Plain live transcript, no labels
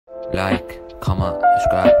like, comment,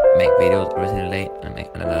 subscribe, make videos every single day, and make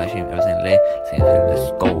another live stream every single day.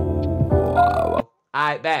 Let's go.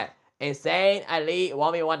 I bet. Insane Elite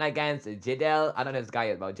 1v1 against Jidel. I don't know who this guy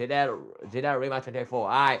is, bro. Jidel Rematch 24.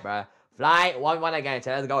 Alright, bro. Fly 1v1 against.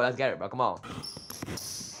 Let's go. Let's get it, bro. Come on.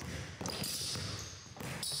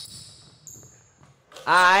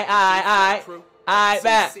 Alright,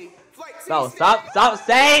 bet. Bro, stop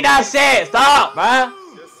saying that shit. Stop, bro.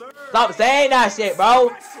 Stop saying that shit, bro.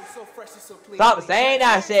 Stop saying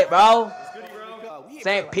that shit, bro.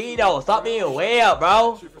 Saying pedo. Stop being weird,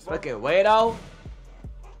 bro. Freaking weirdo.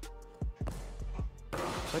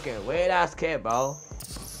 Freaking weird ass kid, bro.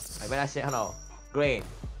 Like, that shit, hold on. Green.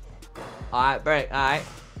 Alright, break, alright.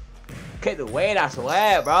 Kid the weird ass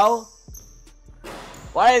way, bro.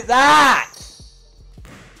 What is that?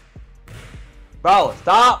 Bro,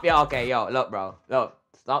 stop. Yo, okay, yo, look, bro. Look.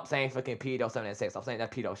 Stop saying freaking pedo 786. Stop saying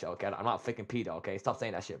that pedo shit, okay? I'm not freaking pedo, okay? Stop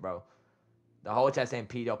saying that shit, bro. The whole chat saying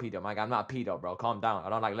pedo. My God, I'm not pedo, bro. Calm down. I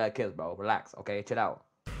don't like little kids, bro. Relax, okay? Chill out.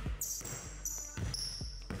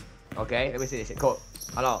 Okay, let me see this shit. Cool.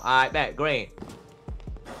 Hold on. Alright, bet. Green.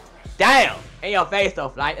 Damn! In your face, though,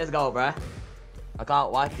 Flight. Let's go, bro. I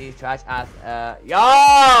can't watch these trash ass.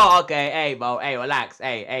 Yo! Okay, hey, bro. Hey, relax.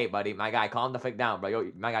 Hey, buddy. My guy, calm the fuck down,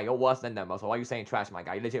 bro. My guy, you're worse than them, bro. So why you saying trash, my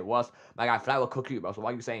guy? You legit worse. My guy, Flight will cook you, bro. So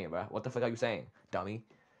why you saying it, bro? What the fuck are you saying, dummy?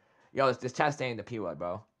 Yo, this chat saying the P word,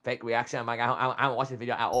 bro. Fake reaction, my guy. I haven't watched this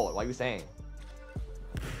video at all. What are you saying?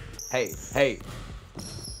 Hey.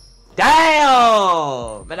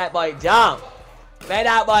 Damn! Man, that boy jump.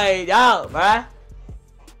 Bruh.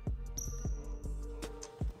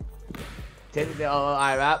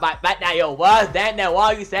 Alright, but now you're worse than them.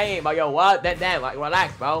 What are you saying, bro? You're worse than them. Like,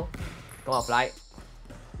 relax, bro. Come on, Flight.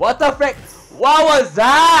 What the frick? What was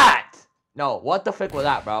that? No, what the frick was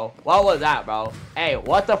that, bro? What was that, bro? Hey,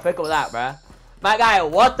 what the frick was that, bro? My guy,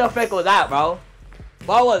 what the frick was that, bro?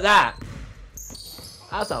 What was that?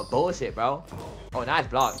 That's some bullshit, bro. Oh, nice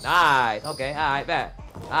block. Nice. Okay, alright, bet.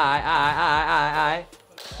 Alright.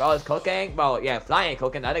 Bro, it's cooking. Bro, yeah, Fly ain't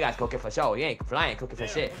cooking. The other guy's cooking for sure. Fly ain't cooking for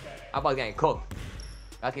shit. I'm about getting cooked.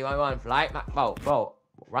 Raky 1v1 Flight. Bro.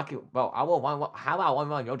 Raky, bro, I will 1v1. How about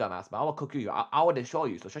 1v1 your dumbass, bro? I will cook you. I will destroy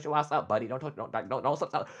you. So shut your ass up, buddy. Don't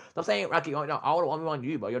stop saying Raky. No, I will 1v1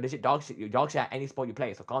 you, bro. You're legit dog shit. You're dog shit at any sport you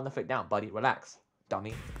play. So calm the fuck down, buddy. Relax,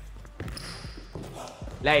 dummy.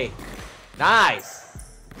 Lay. Nice.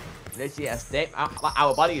 Legit a stick. I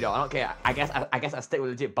will buddy you though. I don't care. I guess a stick will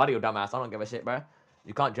legit buddy you, dumbass. I don't give a shit, bro.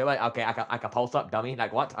 You can't dribble. Okay, I can post up, dummy.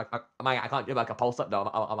 Like what? I can't dribble. I can post up though.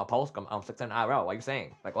 I'm a post. I'm 6'7" IRL. What are you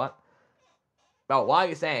saying? Like what? Bro, what are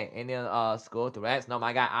you saying? Indian school to rest? No,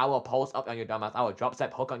 my guy, I will post up on you, dumbass. I will drop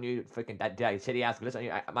step hook on you, freaking that shitty ass glitch on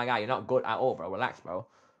you. My guy, you're not good at all, bro. Relax, bro.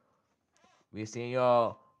 We seen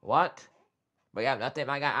your what? But yeah, nothing,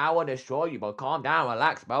 my guy. I will destroy you, bro. Calm down,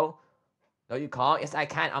 relax, bro. No, you can't. Yes, I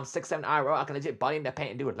can. I'm 6'7" IRL. I can legit body in the paint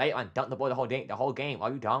and do it late and dunk the ball the whole game. Are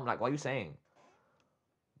you dumb? Like, what are you saying?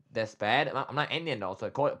 That's bad. I'm not Indian though, so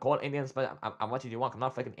call Indians, but I'm what you want. I'm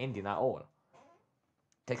not freaking Indian at all.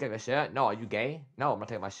 Take off your shirt? No, are you gay? No, I'm not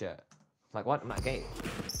taking my shirt. Like what? I'm not gay.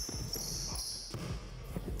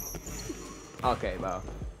 Okay, bro.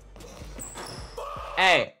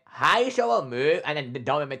 Hey, how you show a move and then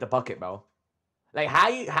don't even make the bucket, bro? Like how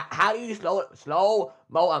do you slow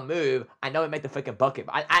mo a move and don't even make the freaking bucket?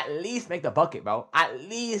 But at least make the bucket, bro. At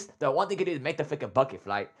least the one thing you can do is make the freaking bucket,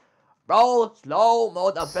 like. Bro, slow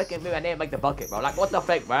mo the freaking move and then make the bucket, bro. Like, what the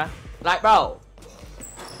frick, bro? Like, bro.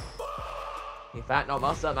 In fact, no,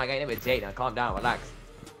 muscle, my guy name is Jade. Now, calm down, relax.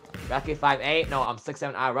 Raky 5'8". No, I'm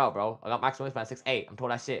 6'7" IRL, bro. I got maximum wingspan 6'8". I'm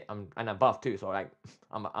told that shit. And I'm buff too, so like,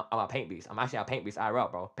 I'm a paint beast. I'm actually a paint beast IRL,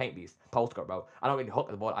 bro. Paint beast. Poster, bro. I don't really hook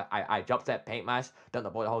the ball. I jump set, paint mash, done the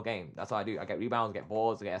ball the whole game. That's all I do. I get rebounds, get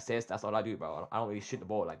balls, get assists. That's all I do, bro. I don't really shoot the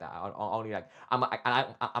ball like that. I only like I'm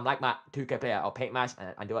like my 2K player. I'll paint mash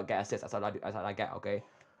and do get assists. That's all I do. That's all I get. Okay.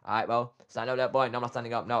 All right, bro. Stand up, that boy. No, I'm not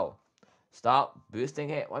standing up. No. Stop boosting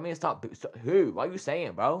it. What do you mean stop boost? Who? What are you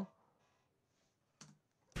saying, bro?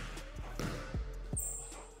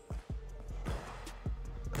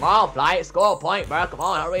 Come on, Flight. Score a point, bro. Come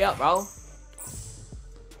on, hurry up, bro.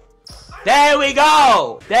 There we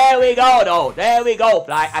go, though. There we go,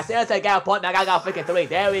 Flight. I said I got a point, but I got freaking 3.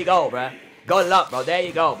 There we go, bro. Good luck, bro. There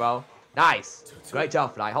you go, bro. Nice. Great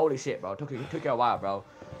job, Flight. Holy shit, bro. Took you a while, bro.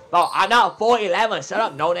 Bro, I'm not 4'11". Shut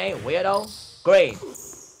up, no name, weirdo. Green.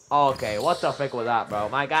 Okay, what the frick was that, bro?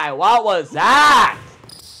 My guy, what was that?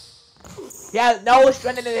 He has no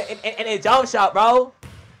strength in his jump shot, bro.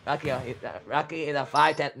 Raky is a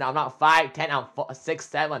 5'10". No, I'm not 5'10". I'm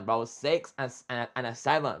 6'7", bro. 6 and a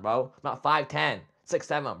 7, bro. I'm not 5'10".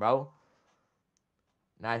 6'7", bro.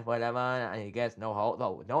 Nice, whatever, and you guess no hold.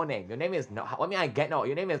 No name. Your name is no. What mean I get no?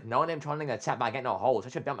 Your name is no name trolling a chat, but I get no hold.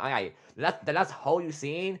 Such a dumb guy. The last hole you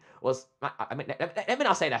seen was. I mean, let me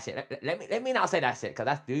not say that shit. Let me not say that shit, cause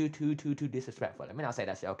that's too disrespectful. Let me not say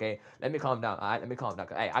that shit, okay? Let me calm down. Alright, let me calm down.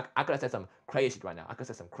 Hey, I could have said some crazy shit right now. I could have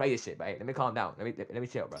said some crazy shit, but hey, let me calm down. Let me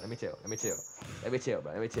chill, bro. Let me chill, bro. Let me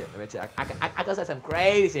chill. I could have said some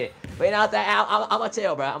crazy shit, but you know what I'm gonna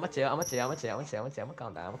chill, bro. I'm gonna chill. I'm gonna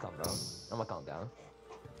calm down. I'm gonna calm down.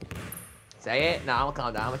 Say it? No, I'm gonna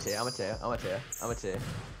calm down. I'm gonna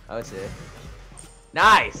chill.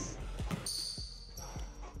 Nice!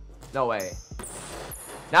 No way.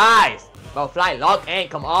 Nice! Bro, fly lock in.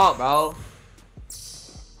 Come on, bro.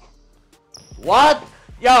 What?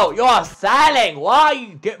 Yo, you're selling. Why are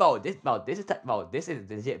you doing, bro? This is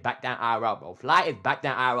legit back down IRL, bro. Fly is back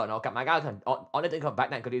down IRL. No, okay, my guy can only thing come back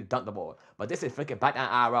down because he dunked the ball. But this is freaking back down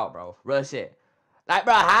IRL, bro. Real shit. Like,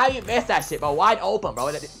 bro, how you miss that shit, bro? Wide open,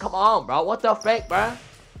 bro. Come on, bro. What the frick, bro?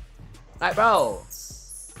 Like, bro.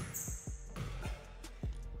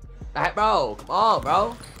 Like, bro. Come on,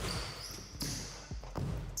 bro.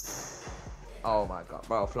 Oh, my God.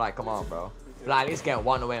 Bro, Fly, come on, bro. Fly, at least get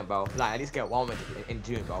one win, bro. Fly, at least get one win in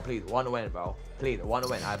June, bro. Please, one win, bro. Please, one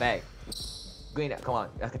win. I beg. Green, come on.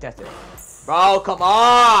 Let's contest it. Bro, come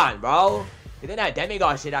on, bro. You think that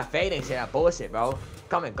demigod shit, that fading shit, that bullshit, bro.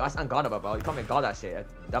 Come and that's unguardable, bro. You come and guard that shit.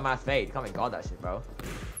 Dumbass fade. You come and guard that shit, bro.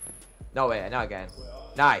 No way. Not again.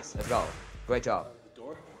 Nice. Let's go. Great job. The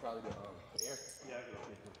door? Probably the air. Yeah, I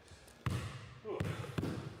can.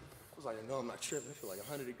 I was like, no, I'm not tripping. I feel like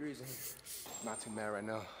 100 degrees in here. Not too mad right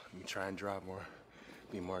now. Let me try and drive more.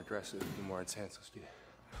 Be more aggressive. Be more intense. Let's get it.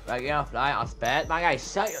 Like, yeah, Fly, I'll sped. My guy,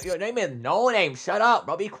 shut your name is no name. Shut up,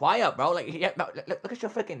 bro. Be quiet, bro. Like, yeah, bro, look at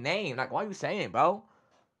your freaking name. Like, what are you saying, bro?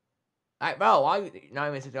 Like, bro, why you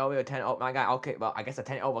not even over a 10 over? My guy, okay, well, I guess a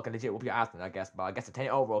 10 over can legit whoop your ass, I guess, but I guess a 10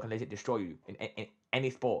 over can legit destroy you in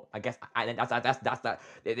any sport. I guess that's what I mean. That's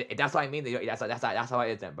how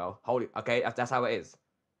it is, then, bro. Holy, okay, that's how it is.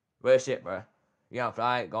 Real shit, bro. You know,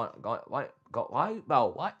 Fly, why,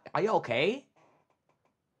 bro? What? Are you okay?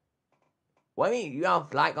 What do you mean you on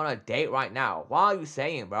Fly on a date right now? What are you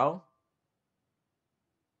saying, bro?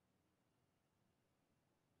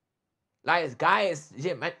 Like, this guy is,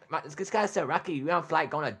 this guy said, Raky, you on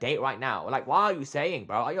Flight going on a date right now. Like, what are you saying,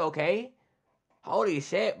 bro? Are you okay? Holy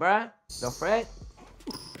shit, bro. The frick?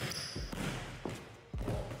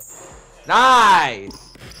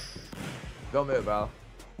 Nice! Go move, bro.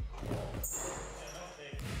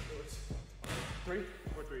 3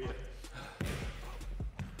 or 3, yeah.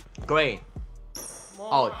 Green.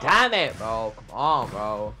 Oh, damn it, bro. Come on,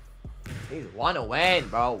 bro. He's wanna win,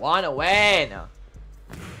 bro. Wanna win.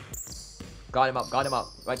 Got him up.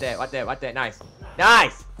 Right there. Nice.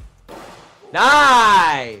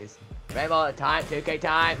 Nice! Rainbow time, 2K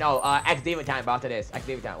time. No, X-Demon time, bro, after this.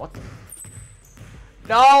 X-Demon time. What the?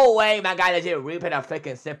 No way, my guy legit replayed a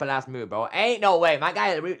freaking simple ass move, bro. Ain't no way. My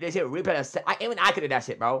guy legit replayed a even I could do that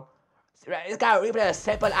shit, bro. This guy replayed a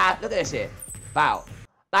simple ass. Look at this shit. Wow.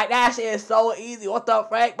 Like, that shit is so easy. What the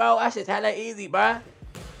frick, bro? That shit's hella easy, bro.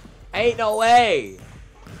 Ain't no way.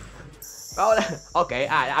 Bro, okay,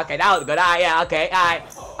 alright, okay, that was good. Alright, yeah, okay, alright.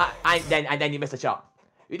 And then you missed a shot.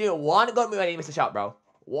 You did one good move and you missed a shot, bro.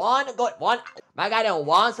 One. My guy did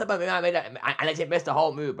one simple move and I legit missed the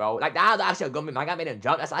whole move, bro. Like, that was actually a good move. My guy made him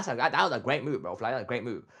jump. That was a great move, bro. That was a great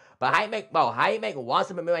move. But how you make one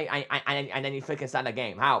simple move and then you freaking start the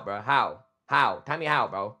game? How, bro? How? Tell me how,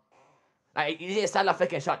 bro. Like, you just start a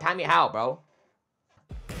freaking shot. Tell me how, bro.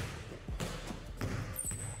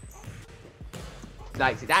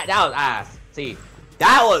 Like, see, that was ass. See,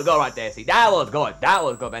 that was good right there. See, that was good.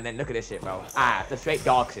 And then look at this shit, bro. Ass, the straight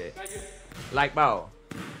dog shit. Like, bro,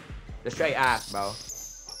 the straight ass, bro.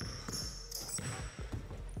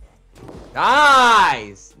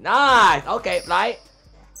 Nice. Okay, Flight.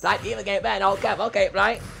 Flight even game back. No cap. Okay,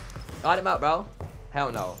 Flight. Got him up, bro.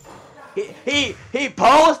 Hell no. He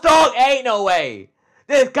post dog. Ain't no way.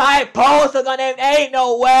 This guy post dog on him. Ain't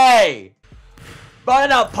no way. Bro,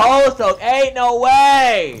 in a post dog. Ain't no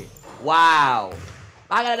way. Wow.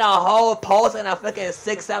 I got a whole post and a freaking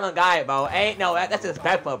 6'7" guy, bro. Ain't no way. That's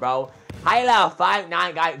disrespectful, bro. How you let a 5'9"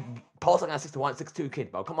 guy post on a 6'1", 6'2"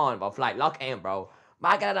 kid, bro? Come on, bro. Flight, lock in, bro.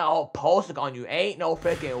 I got a whole post on you. Ain't no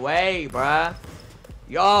freaking way, bro.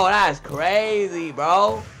 Yo, that's crazy,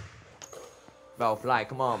 bro. Bro, Flight,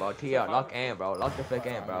 come on, bro. TL, lock in, bro. Lock the frick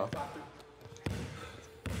in, bro.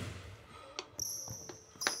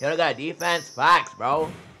 You don't got defense? Facts,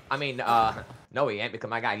 bro. I mean, no, he ain't, because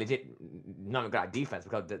my guy legit not even got defense,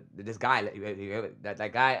 because this guy, that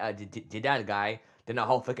guy, that guy, did a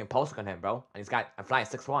whole freaking post on him, bro. And he's got, I'm flying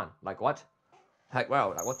 6'1". Like, what? Heck,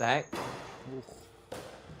 bro, like what the heck?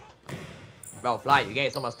 Bro, Fly, you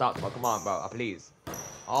getting so much stops, bro. Come on, bro, please.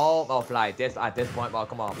 Oh, bro, Fly, at this point, bro,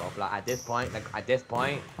 come on, bro, Fly. At this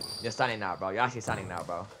point, you're stunning now, bro. You're actually stunning now,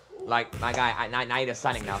 bro. Like, my guy, now you're just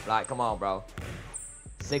stunning now, Fly. Come on, bro.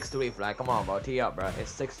 6-3, Fly. Come on, bro. Tee up, bro.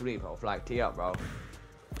 It's 6-3, bro. Fly, tee up, bro.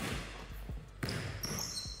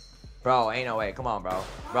 Bro, ain't no way. Come on, bro.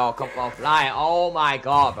 Bro, come on, Fly. Oh my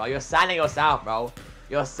god, bro. You're selling yourself, bro.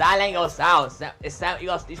 You're selling yourself.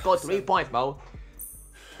 You scored 3 points, bro.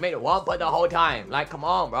 Made 1 point the whole time. Like, come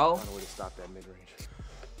on, bro. Find a way to stop that mid-range.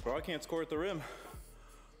 Bro, I can't score at the rim.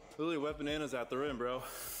 Literally, wet bananas at the rim, bro.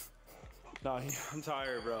 Nah, I'm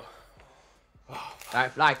tired, bro.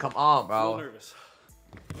 Alright, Fly, come on, bro. I'm a little nervous.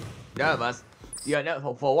 Nervous? You're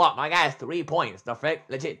nervous for what? My guy has 3 points. The frick?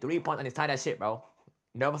 Legit 3 points on his side of that shit, bro.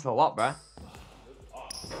 Nervous for what, bro?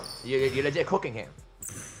 You're legit cooking him.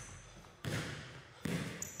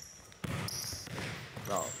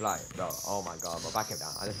 Bro, Fly, bro. Oh my god, bro. Back him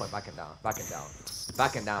down. At this point, back him down. Back him down.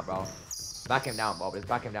 Back him down, bro. Back him down, bro. Just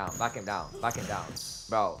back him down. Back him down. Back him down.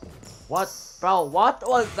 Bro. What? Bro, what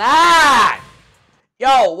was that?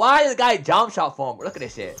 Yo, why did the guy jump shot for him? Look at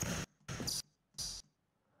this shit.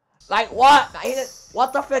 Like, what?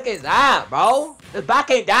 What the frick is that, bro? Just back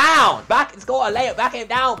him down. Let's go a layup. Back him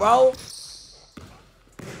down, bro.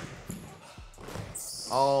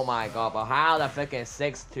 Oh my god, bro. How the freaking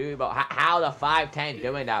 6'2", bro? How the 5'10"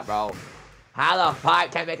 doing that, bro? How the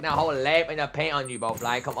 5'10" making that whole layup in the paint on you, bro?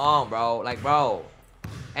 Like, come on, bro. Like, bro.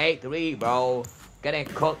 8-3, bro. Getting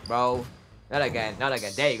cooked, bro. Not again. Not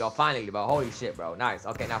again. There you go. Finally, bro. Holy shit, bro. Nice.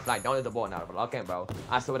 Okay, now, Fly. Don't lose the ball now, bro. Okay, bro.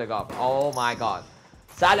 I swear to God, bro. Oh my god.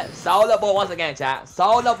 Solo ball once again, chat.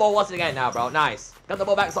 Solo ball once again now, bro. Nice. Get the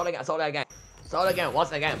ball back. Solo again. Solo again. Solo again.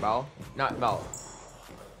 Once again, bro. No, bro.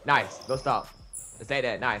 Nice. Go stop. Stay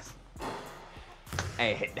there. Nice.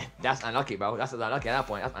 Hey, that's unlucky, bro. That's unlucky at that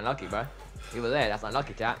point. That's unlucky, bro. He was there. That's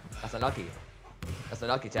unlucky, chat. That's unlucky. That's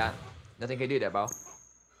unlucky, chat. Nothing can do that, bro.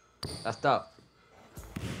 That's tough.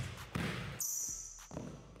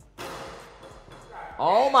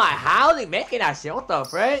 Oh my, how's he making that shit? What the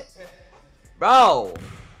frick? Bro.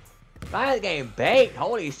 Fly is getting baked.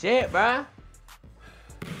 Holy shit, bro.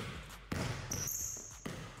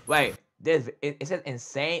 Wait. It says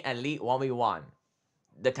insane elite 1v1.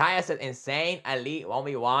 The tire says insane elite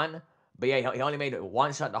 1v1, but yeah, he only made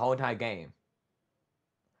 1 shot the whole entire game.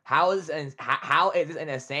 How is this an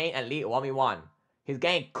insane elite 1v1? He's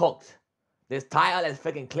getting cooked. This tire is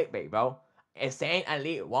freaking clickbait, bro. Insane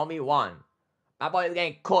elite 1v1. My boy is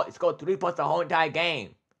getting cooked. He scored 3 points the whole entire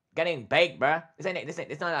game. Getting baked, bro. This not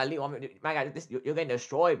an elite 1v1. My God, you're getting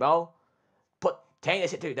destroyed, bro. Change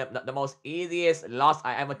this shit to the most easiest loss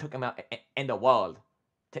I ever took him out in the world.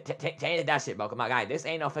 Change that shit, bro. Come on, guy. This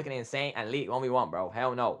ain't no freaking insane elite 1v1, bro.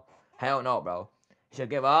 Hell no. Hell no, bro. You should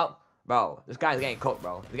give up. Bro, this guy's getting cooked,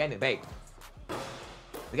 bro. He's getting baked.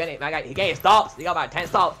 My guy, he getting stops. He got about 10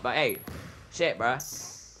 stops, but hey. Shit, bro.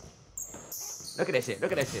 Look at this shit.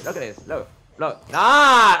 Look at this shit. Look at this. Look.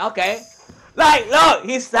 Nah, okay. Like, look.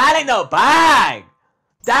 He's selling the bag.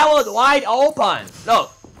 That was wide open.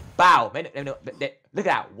 Look. Bow. Look at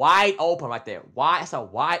that. Wide open right there. That's a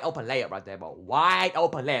wide open layup right there, bro. Wide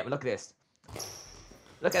open layup. Look at this.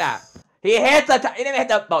 Look at that. He hit the top. He didn't hit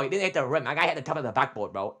the, bro. He didn't hit the rim. My guy hit the top of the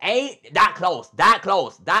backboard, bro. Ain't that close. That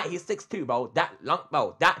close. He's 6'2", bro. That long,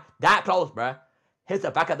 bro. That close, bro. Hits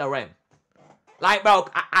the back of the rim. Like, bro,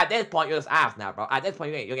 at this point, you're just ass now, bro. At this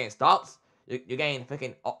point, you're getting stops. You're getting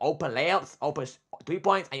freaking open layups, open 3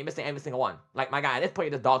 points, and you're missing every single one. Like, my guy, at this point,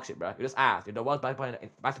 you're just dog shit, bro. You're just ass. You're the worst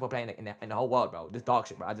basketball player in the whole world, bro. Just dog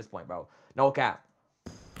shit, bro, at this point, bro. No cap.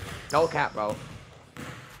 No cap, bro.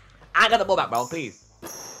 I got the ball back, bro, please.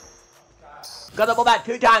 Got the ball back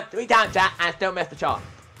 2 times, 3 times, chat, and still missed the shot.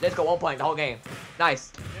 Let's go 1 point the whole game.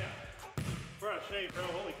 Nice. Yeah. We're out of shape, bro.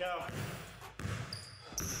 Holy cow.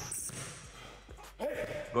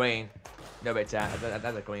 Green. No bit, chat.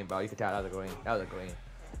 That's a green, bro. You can tell that was a green. That was a green.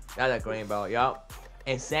 That was a green, bro. Yup.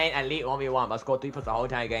 Insane elite 1v1, but scored 3 points the whole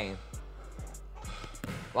entire game.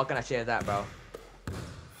 What kind of shit is that, bro?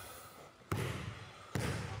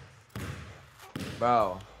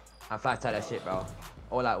 Bro. I'm flat tight that shit, bro.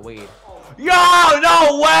 All that weed. Yo,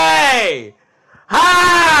 no way!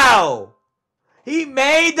 How? He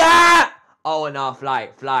made that? Oh no,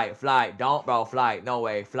 flight. Don't, bro, flight. No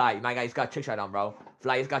way, flight. My guy, he's got trick shot on, bro.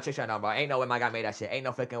 Flight, he's got trick shot on, bro. Ain't no way my guy made that shit. Ain't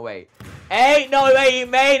no freaking way. Ain't no way he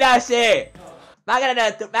made that shit. My guy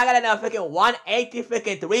got a freaking 180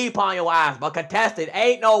 freaking 3-point on your ass, but contested.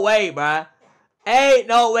 Ain't no way, bro. Ain't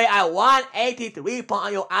no way. I 183 point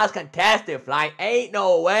on your ass contested, flight. Ain't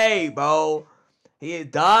no way, bro. He is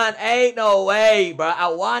done. Ain't no way, bro. I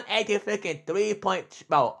 180 freaking 3-point,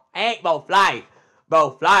 bro. Ain't, bro, flight.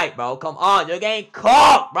 Bro, flight, bro. Come on. You're getting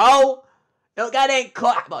cooked, bro. You're getting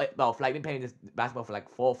cooked. Bro, flight, been playing this basketball for like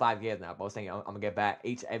 4 or 5 years now, bro. Saying I'm gonna get back.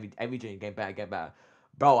 Every junior get back.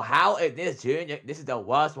 Bro, how is this junior? This is the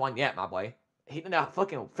worst one yet, my boy. He did a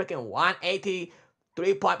freaking 180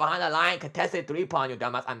 3-point behind the line, contested 3-point, you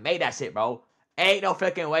dumbass. I made that shit, bro. Ain't no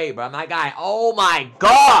freaking way, bro. My guy, oh my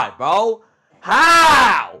god, bro.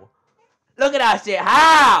 How? Look at that shit.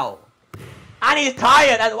 How? And he's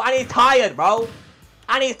tired. And he's tired, bro.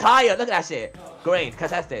 And he's tired. Look at that shit. Green,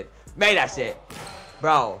 contested. Made that shit.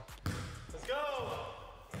 Bro. Let's go.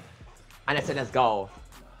 And I said, let's go.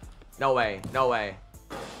 No way. No way.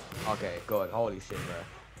 Okay, good. Holy shit, bro.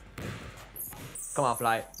 Come on,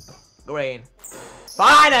 flight. Green.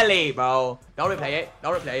 Finally, bro. Don't replay it.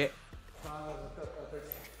 Don't replay it.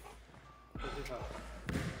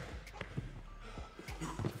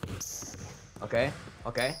 Okay,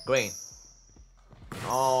 okay, green.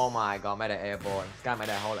 Oh my god, made that airball. This guy made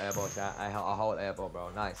that whole airball, chat. A whole airball,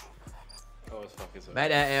 bro. Nice. Oh, as fuck is it?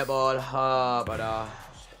 Made that airball. But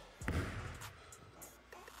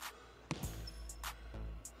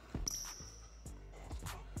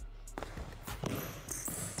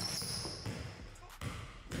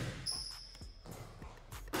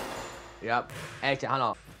Yep. Actually, hold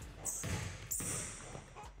on.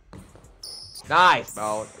 Nice,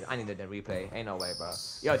 bro. I needed the replay. Ain't no way, bro.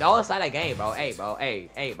 Yo, don't start that game, bro. Hey, bro.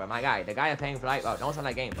 Hey, bro. My guy. The guy paying flight, bro. Don't start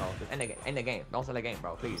that game, bro. Just end the game. Don't start that game,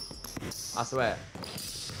 bro. Please. I swear.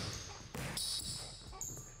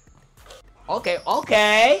 Okay.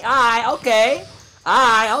 Alright, okay.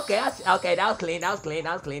 Okay, that was clean. Okay,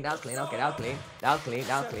 that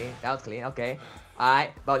was clean. Okay.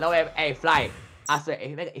 Alright. But no way. Hey, flight. I swear,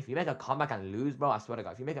 if you make a comeback and lose, bro, I swear to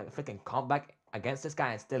God. If you make a freaking comeback against this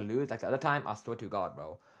guy and still lose like the other time, I swear to God,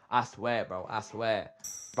 bro. I swear, bro. I swear.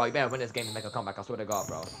 Bro, you better win this game to make a comeback. I swear to God,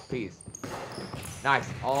 bro. Please. Nice.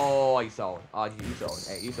 Oh, you sold. Oh, you sold.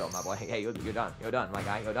 Hey, you sold, my boy. Hey, you're done. You're done, my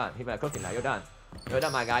guy. You're done. He's been cooking now. You're done. You're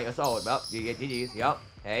done, my guy. You're sold, bro. You get GG's. Yup.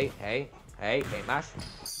 Hey. Fake mash.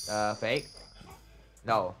 Fake.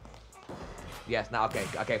 No. Yes, now,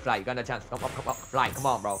 okay, flight, you got a chance. Come up, flight, come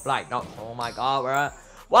on, bro, flight, no, oh my god, bro.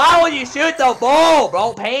 Why would you shoot the ball,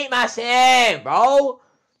 bro? Paint mash him, bro.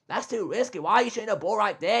 That's too risky. Why are you shooting the ball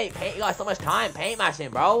right there? You got so much time, paint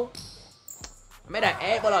mashing, bro. I made that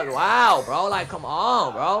airball like, wow, bro, like, come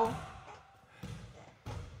on, bro.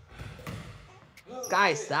 This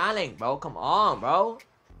guy's styling, bro, come on, bro.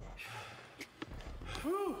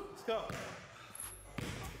 Woo, let's go.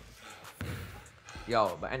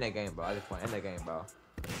 Yo, but end the game, bro. At this point, end the game, bro.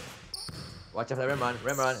 Watch out for the rim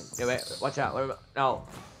run. Give it. Watch out. No.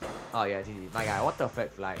 Oh yeah, GG. My guy, what the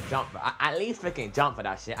frick, like jump, bro. At least freaking jump for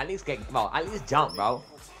that shit. At least jump, bro.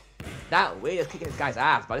 That weed is kicking this guy's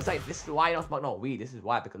ass, but it's like this is why you don't smoke no weed. This is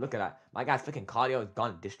why, because look at that. My guy's freaking cardio is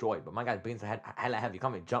gone, destroyed, but my guy's brains are hella heavy.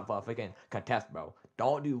 Come and jump for a freaking contest, bro.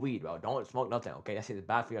 Don't do weed, bro. Don't smoke nothing, okay? That shit is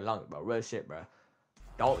bad for your lungs, bro. Real shit, bro.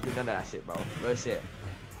 Don't do none of that shit, bro. Real shit.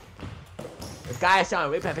 This guy is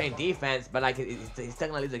showing replay playing defense, but like he's still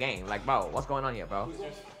gonna lose the game. Like, bro, what's going on here, bro?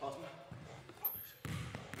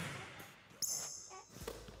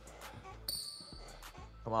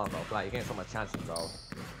 Come on, bro. Like, you're getting so much chances, bro.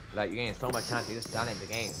 Like, you're getting so much chances. You're just dominating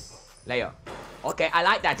the game. Layup. Okay, I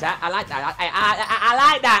like that, chat. I like that. I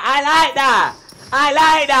like that. I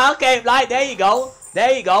like that. Okay, like, there you go.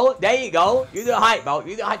 You do hype, bro.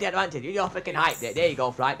 You do hype the advantage. You do freaking hype. There you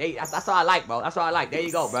go, Flight. That's what I like, bro. That's what I like. There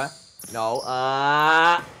you go, bro. No,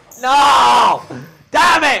 no!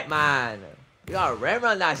 Damn it, man! You gotta rim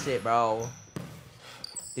run that shit, bro.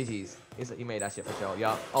 GG's. You made that shit for sure,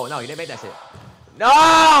 yo. Oh, no, you didn't make that shit.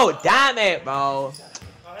 No! Damn it, bro.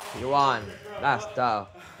 You won. That's tough.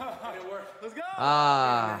 Let's go!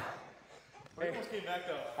 Hey,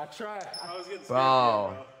 I tried. I was getting scared,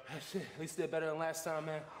 Bro. Shit, at least did better than last time,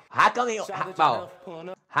 man. How come Bro,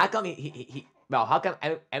 how come bro, how come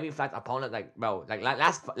every Flight's opponent, like, bro, like,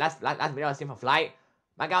 last video I seen from Flight,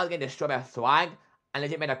 my guy was getting destroyed by Swag, and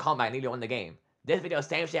legit made a comeback and nearly won the game. This video,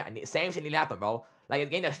 same shit nearly happened, bro. Like, it's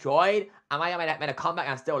getting destroyed, and my guy made a comeback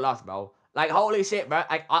and still lost, bro. Like, holy shit, bro.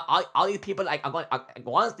 Like, all these people, like, are going,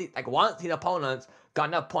 once these opponents got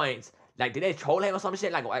enough points, like, did they troll him or some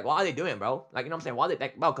shit? Like, what are they doing, bro? Like, you know what I'm saying? Why they,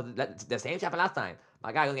 like, bro, because the same shit happened last time.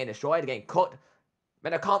 My guy was getting destroyed, getting cooked.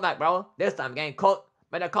 Made a comeback, bro. This time, getting cooked.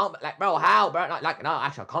 Made a comeback, like, bro, how, bro? Like, no,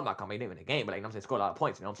 actually, a comeback, he didn't win the game, but, like, you know what I'm saying? Scored a lot of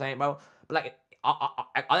points, you know what I'm saying, bro? But, like,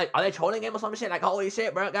 are they trolling him or some shit? Like, holy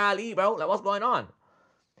shit, bro, golly, bro. Like, what's going on?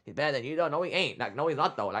 He's better than you, though. No, he ain't. Like, no, he's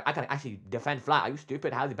not, though. Like, I can actually defend Flight. Are you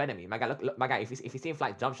stupid? How's he better than me? My guy, look, my guy. If you seen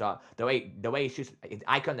Flight's jump shot, the way he shoots his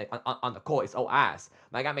icon on the court is so ass.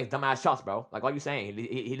 My guy makes dumbass shots, bro. Like, what are you saying?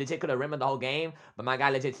 He legit could have rimmed the whole game, but my guy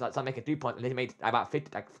legit started making 3 points. And he made about 50,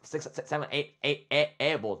 like 6, 7, 8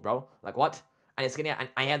 air balls, bro. Like, what? And it's skinny, and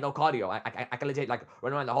I had no cardio. I can legit like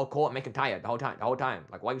run around the whole court and make him tired the whole time.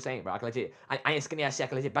 Like, what are you saying, bro? I can legit. I ain't skinny as shit. I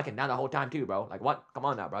can legit back him down the whole time too, bro. Like, what? Come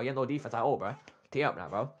on now, bro. You have no defense at all, bro. Tee up now,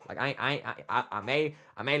 bro. Like, I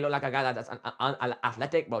may look like a guy that's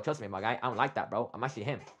athletic, but trust me, my guy, I don't like that, bro. I'm actually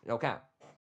him. No cap.